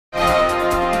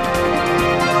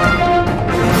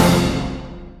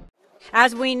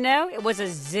As we know, it was a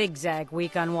zigzag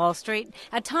week on Wall Street,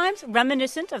 at times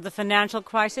reminiscent of the financial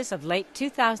crisis of late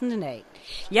 2008.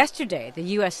 Yesterday, the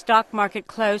U.S. stock market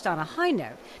closed on a high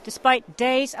note, despite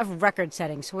days of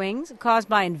record-setting swings caused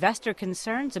by investor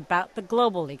concerns about the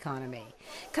global economy.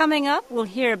 Coming up, we'll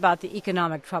hear about the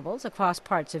economic troubles across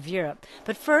parts of Europe.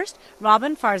 But first,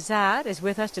 Roben Farzad is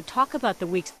with us to talk about the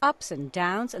week's ups and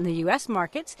downs in the U.S.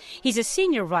 markets. He's a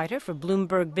senior writer for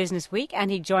Bloomberg Businessweek, and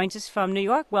he joins us from New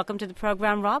York. Welcome to the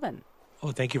program, Roben.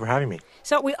 Oh, thank you for having me.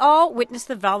 So we all witnessed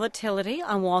the volatility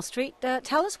on Wall Street.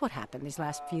 Tell us what happened these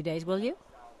last few days, will you?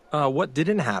 What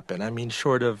didn't happen? I mean,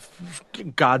 short of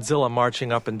Godzilla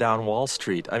marching up and down Wall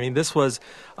Street. I mean, this was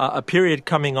a period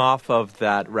coming off of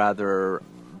that rather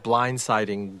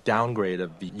blindsiding downgrade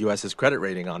of the U.S.'s credit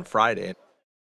rating on Friday.